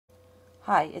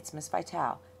Hi, it's Miss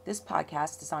Vitale. This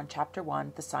podcast is on Chapter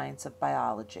 1, The Science of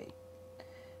Biology.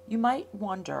 You might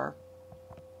wonder,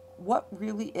 what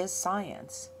really is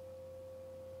science?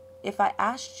 If I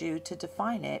asked you to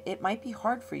define it, it might be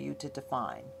hard for you to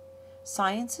define.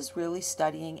 Science is really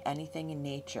studying anything in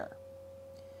nature.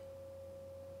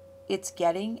 It's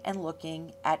getting and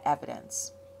looking at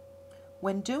evidence.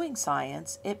 When doing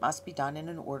science, it must be done in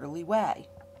an orderly way.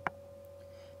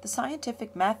 The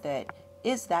scientific method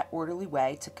is that orderly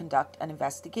way to conduct an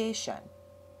investigation.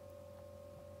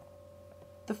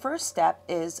 The first step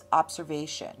is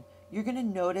observation. You're going to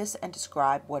notice and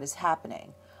describe what is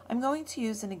happening. I'm going to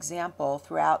use an example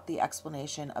throughout the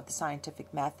explanation of the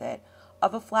scientific method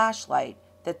of a flashlight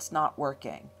that's not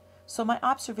working. So my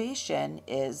observation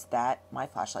is that my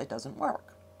flashlight doesn't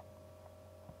work.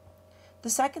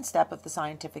 The second step of the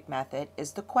scientific method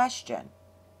is the question,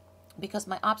 because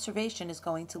my observation is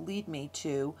going to lead me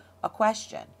to a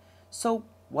question. So,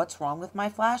 what's wrong with my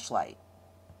flashlight?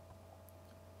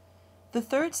 The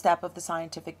third step of the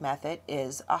scientific method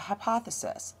is a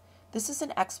hypothesis. This is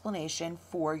an explanation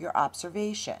for your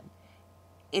observation.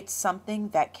 It's something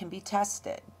that can be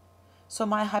tested. So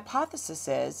my hypothesis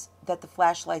is that the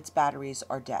flashlight's batteries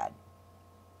are dead.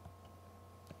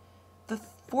 The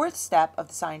fourth step of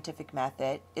the scientific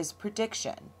method is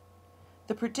prediction.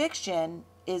 The prediction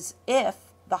is if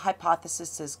the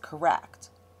hypothesis is correct.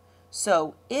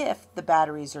 So if the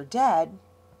batteries are dead,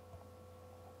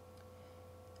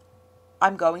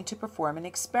 I'm going to perform an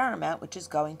experiment which is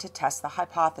going to test the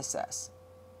hypothesis.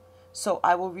 So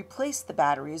I will replace the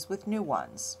batteries with new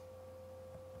ones.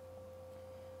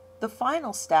 The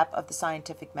final step of the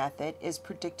scientific method is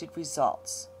predicted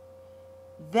results.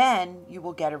 Then you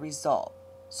will get a result.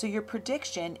 So your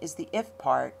prediction is the if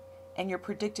part, and your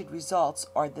predicted results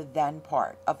are the then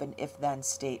part of an if-then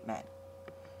statement.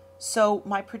 So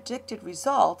my predicted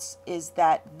results is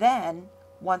that then,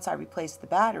 once I replace the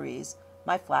batteries,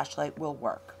 my flashlight will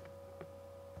work.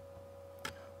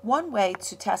 One way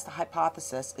to test a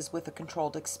hypothesis is with a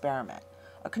controlled experiment.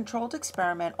 A controlled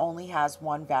experiment only has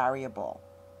one variable.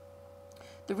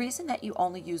 The reason that you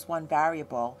only use one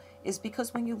variable is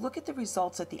because when you look at the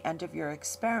results at the end of your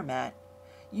experiment,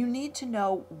 you need to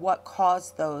know what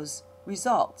caused those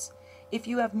results. If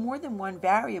you have more than one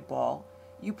variable,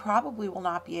 you probably will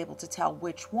not be able to tell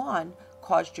which one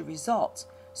caused your results.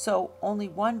 So only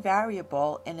one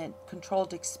variable in a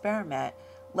controlled experiment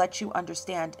lets you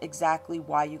understand exactly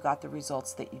why you got the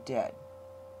results that you did.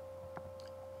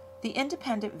 The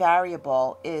independent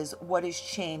variable is what is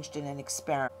changed in an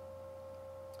experiment.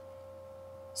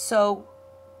 So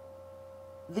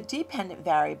the dependent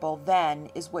variable then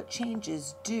is what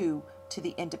changes due to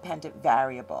the independent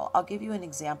variable. I'll give you an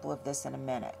example of this in a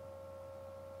minute.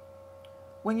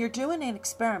 When you're doing an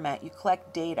experiment, you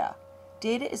collect data.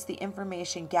 Data is the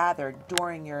information gathered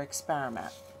during your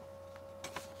experiment.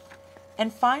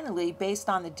 And finally, based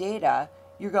on the data,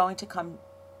 you're going to come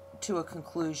to a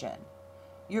conclusion.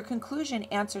 Your conclusion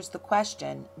answers the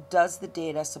question, does the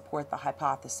data support the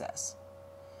hypothesis?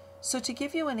 So to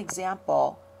give you an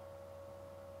example,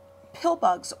 pill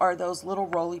bugs are those little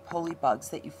roly-poly bugs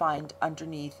that you find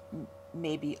underneath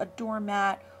maybe a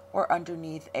doormat or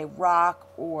underneath a rock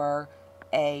or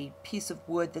a piece of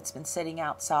wood that's been sitting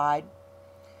outside.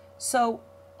 So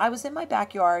I was in my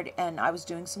backyard and I was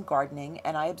doing some gardening,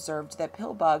 and I observed that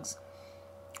pill bugs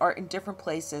are in different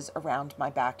places around my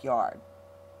backyard.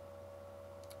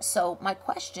 So my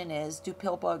question is, do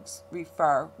pill bugs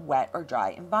prefer wet or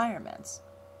dry environments?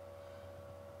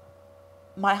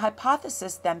 My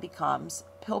hypothesis then becomes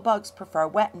pill bugs prefer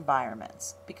wet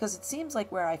environments, because it seems like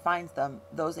where I find them,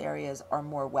 those areas are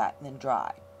more wet than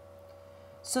dry.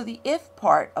 So the if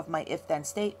part of my if-then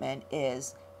statement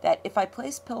is that if I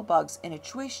place pill bugs in a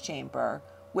choice chamber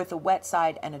with a wet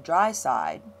side and a dry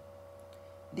side,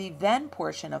 the then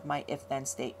portion of my if-then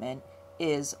statement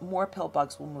is more pill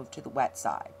bugs will move to the wet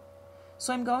side.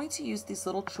 So I'm going to use these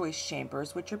little choice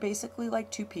chambers, which are basically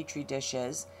like two petri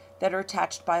dishes that are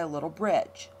attached by a little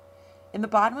bridge. In the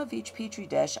bottom of each petri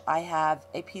dish, I have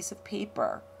a piece of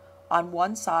paper. On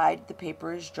one side, the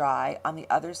paper is dry. On the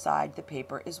other side, the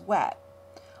paper is wet.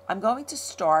 I'm going to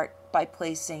start by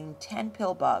placing 10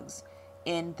 pill bugs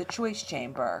in the choice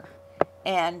chamber,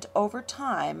 and over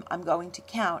time, I'm going to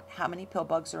count how many pill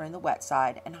bugs are in the wet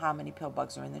side and how many pill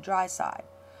bugs are in the dry side.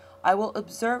 I will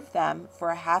observe them for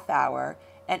a half hour,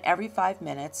 and every 5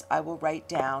 minutes, I will write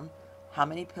down how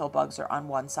many pill bugs are on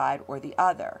one side or the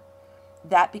other.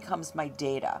 That becomes my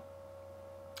data.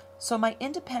 So my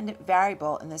independent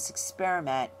variable in this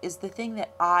experiment is the thing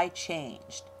that I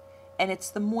changed, and it's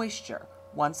the moisture.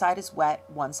 One side is wet,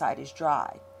 one side is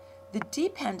dry. The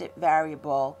dependent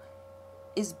variable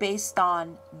is based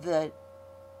on the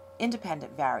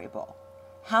independent variable.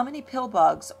 How many pill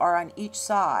bugs are on each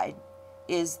side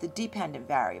is the dependent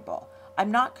variable.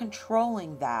 I'm not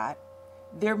controlling that.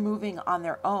 They're moving on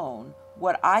their own.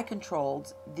 What I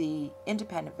controlled, the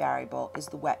independent variable, is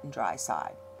the wet and dry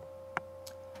side.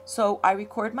 So I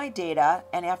record my data,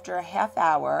 and after a half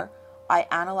hour, I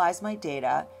analyze my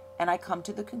data, and I come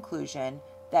to the conclusion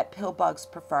that pill bugs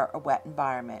prefer a wet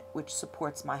environment, which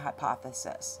supports my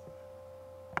hypothesis.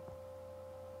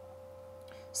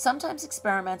 Sometimes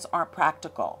experiments aren't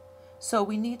practical, so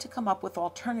we need to come up with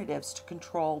alternatives to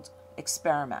controlled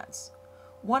experiments.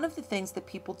 One of the things that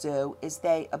people do is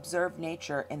they observe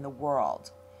nature in the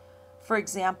world. For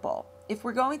example, if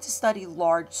we're going to study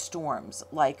large storms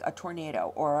like a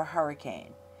tornado or a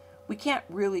hurricane, we can't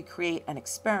really create an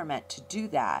experiment to do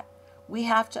that. We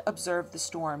have to observe the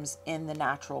storms in the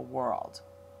natural world.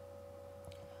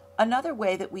 Another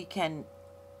way that we can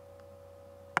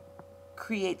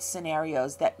create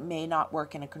scenarios that may not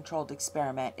work in a controlled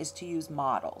experiment is to use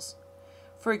models.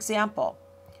 For example,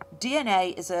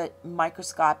 DNA is a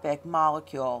microscopic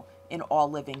molecule in all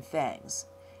living things.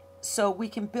 So we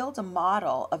can build a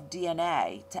model of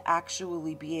DNA to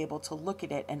actually be able to look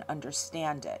at it and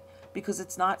understand it, because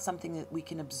it's not something that we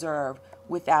can observe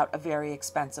without a very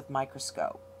expensive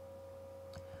microscope.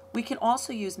 We can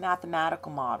also use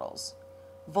mathematical models.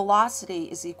 Velocity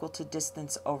is equal to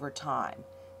distance over time.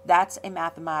 That's a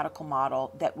mathematical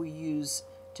model that we use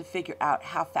to figure out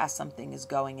how fast something is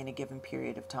going in a given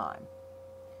period of time.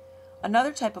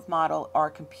 Another type of model are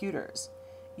computers.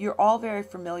 You're all very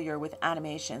familiar with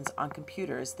animations on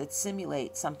computers that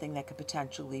simulate something that could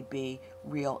potentially be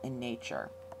real in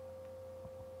nature.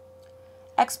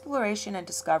 Exploration and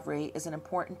discovery is an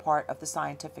important part of the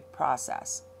scientific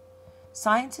process.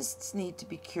 Scientists need to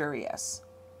be curious.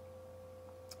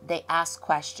 They ask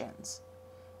questions.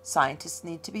 Scientists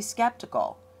need to be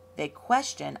skeptical. They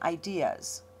question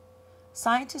ideas.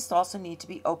 Scientists also need to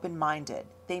be open-minded.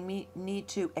 They need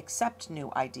to accept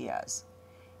new ideas.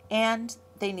 And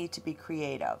they need to be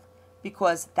creative,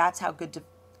 because that's how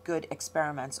good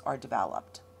experiments are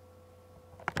developed.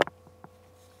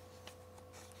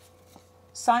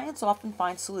 Science often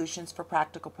finds solutions for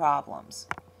practical problems.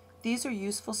 These are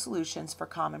useful solutions for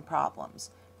common problems.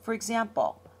 For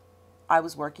example, I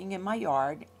was working in my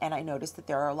yard and I noticed that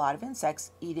there are a lot of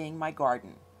insects eating my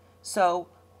garden. So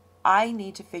I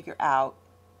need to figure out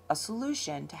a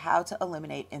solution to how to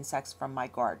eliminate insects from my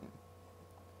garden.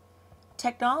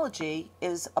 Technology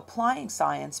is applying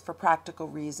science for practical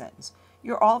reasons.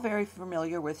 You're all very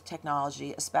familiar with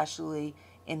technology, especially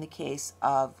in the case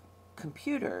of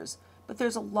computers, but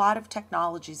there's a lot of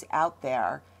technologies out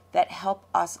there that help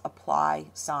us apply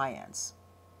science.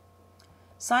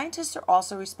 Scientists are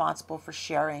also responsible for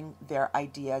sharing their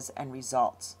ideas and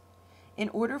results. In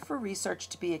order for research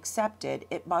to be accepted,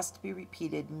 it must be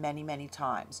repeated many, many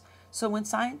times. So when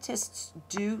scientists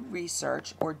do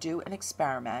research or do an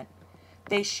experiment,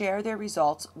 they share their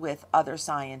results with other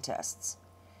scientists.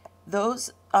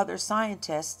 Those other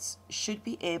scientists should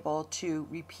be able to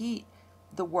repeat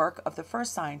the work of the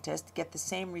first scientist, get the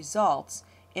same results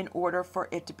in order for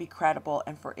it to be credible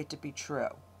and for it to be true.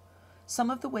 Some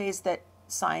of the ways that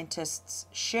scientists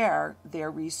share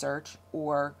their research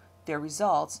or their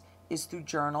results is through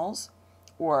journals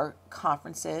or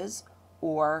conferences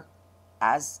or,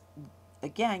 as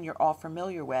again you're all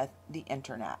familiar with, the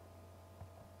internet.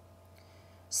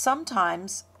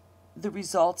 Sometimes the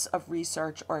results of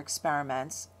research or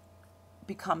experiments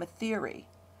become a theory.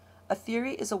 A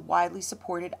theory is a widely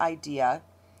supported idea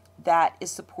that is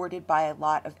supported by a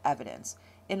lot of evidence.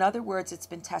 In other words, it's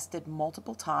been tested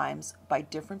multiple times by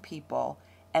different people,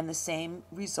 and the same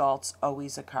results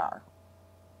always occur.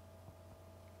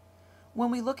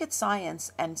 When we look at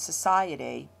science and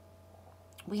society,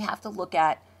 we have to look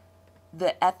at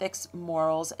the ethics,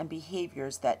 morals, and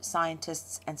behaviors that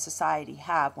scientists and society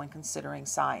have when considering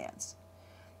science.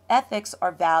 Ethics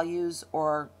are values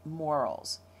or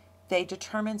morals. They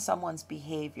determine someone's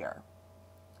behavior.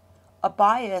 A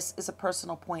bias is a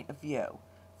personal point of view.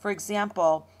 For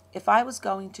example, if I was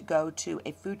going to go to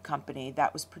a food company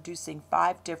that was producing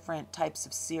 5 different types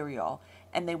of cereal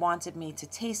and they wanted me to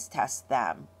taste test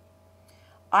them,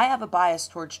 I have a bias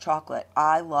towards chocolate.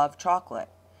 I love chocolate.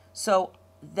 So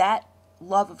that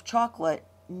love of chocolate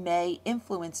may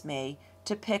influence me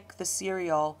to pick the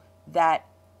cereal that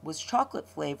was chocolate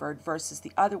flavored versus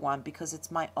the other one because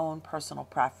it's my own personal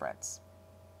preference.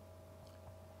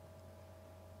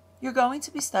 You're going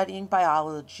to be studying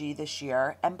biology this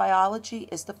year, and biology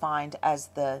is defined as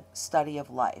the study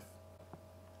of life.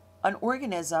 An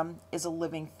organism is a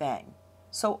living thing,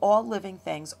 so all living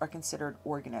things are considered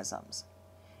organisms.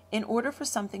 In order for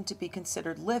something to be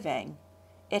considered living,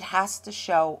 it has to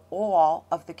show all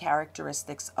of the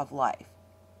characteristics of life.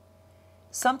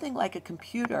 Something like a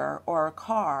computer or a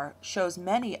car shows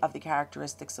many of the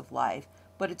characteristics of life,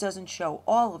 but it doesn't show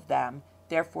all of them,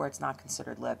 therefore it's not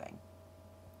considered living.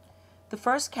 The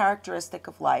first characteristic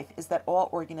of life is that all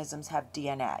organisms have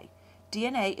DNA.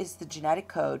 DNA is the genetic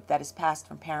code that is passed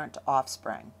from parent to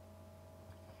offspring.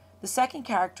 The second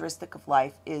characteristic of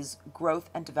life is growth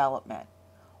and development.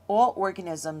 All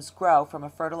organisms grow from a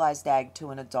fertilized egg to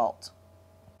an adult.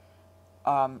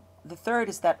 The third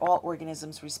is that all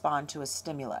organisms respond to a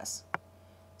stimulus.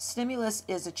 Stimulus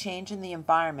is a change in the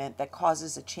environment that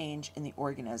causes a change in the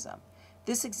organism.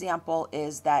 This example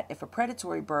is that if a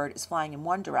predatory bird is flying in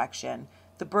one direction,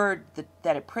 the bird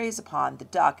that it preys upon, the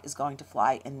duck, is going to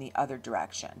fly in the other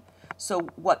direction. So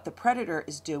what the predator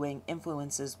is doing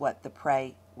influences what the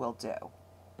prey will do.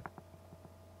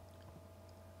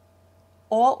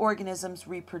 All organisms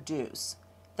reproduce.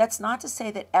 That's not to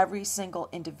say that every single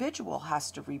individual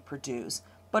has to reproduce,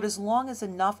 but as long as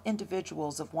enough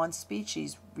individuals of one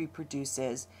species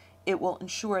reproduces, it will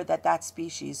ensure that that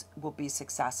species will be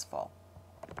successful.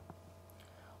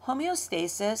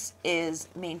 Homeostasis is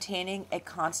maintaining a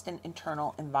constant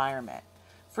internal environment.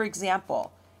 For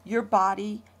example, your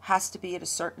body has to be at a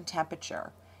certain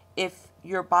temperature. If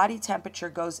your body temperature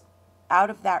goes out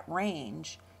of that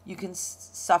range, you can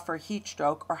suffer heat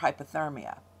stroke or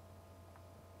hypothermia.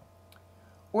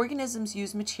 Organisms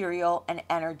use material and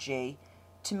energy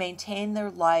to maintain their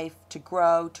life, to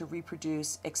grow, to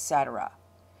reproduce, etc.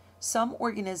 Some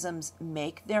organisms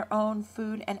make their own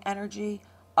food and energy.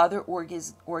 Other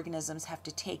organisms have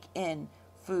to take in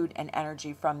food and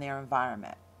energy from their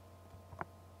environment.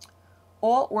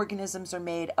 All organisms are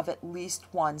made of at least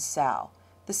one cell.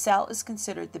 The cell is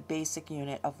considered the basic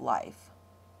unit of life.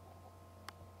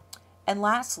 And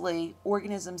lastly,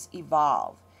 organisms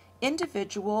evolve.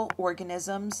 Individual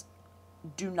organisms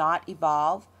do not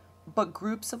evolve, but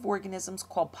groups of organisms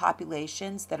called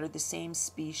populations that are the same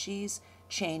species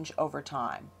change over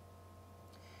time.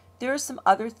 There are some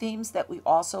other themes that we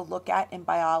also look at in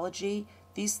biology.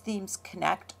 These themes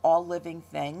connect all living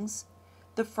things.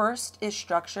 The first is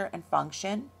structure and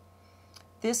function.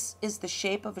 This is the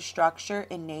shape of a structure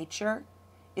in nature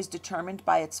is determined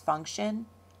by its function,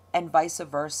 and vice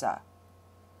versa.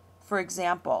 For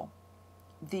example,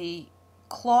 the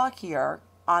claw here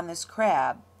on this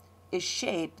crab is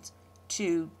shaped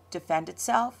to defend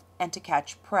itself and to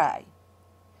catch prey.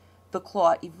 The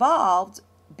claw evolved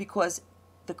because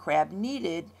the crab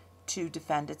needed to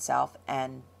defend itself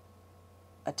and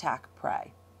attack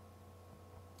prey.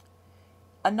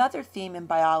 Another theme in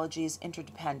biology is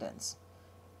interdependence.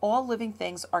 All living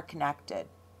things are connected.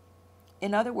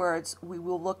 In other words, we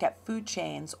will look at food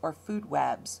chains or food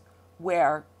webs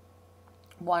where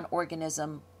one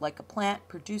organism, like a plant,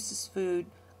 produces food,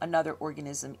 another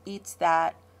organism eats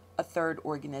that, a third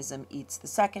organism eats the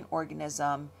second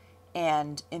organism,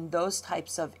 and in those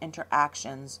types of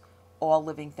interactions, all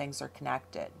living things are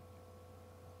connected.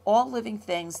 All living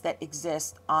things that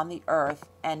exist on the earth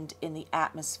and in the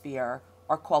atmosphere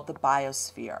are called the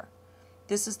biosphere.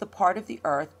 This is the part of the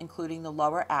earth, including the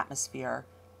lower atmosphere,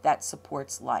 that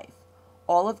supports life.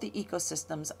 All of the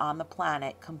ecosystems on the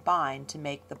planet combine to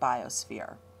make the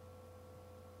biosphere.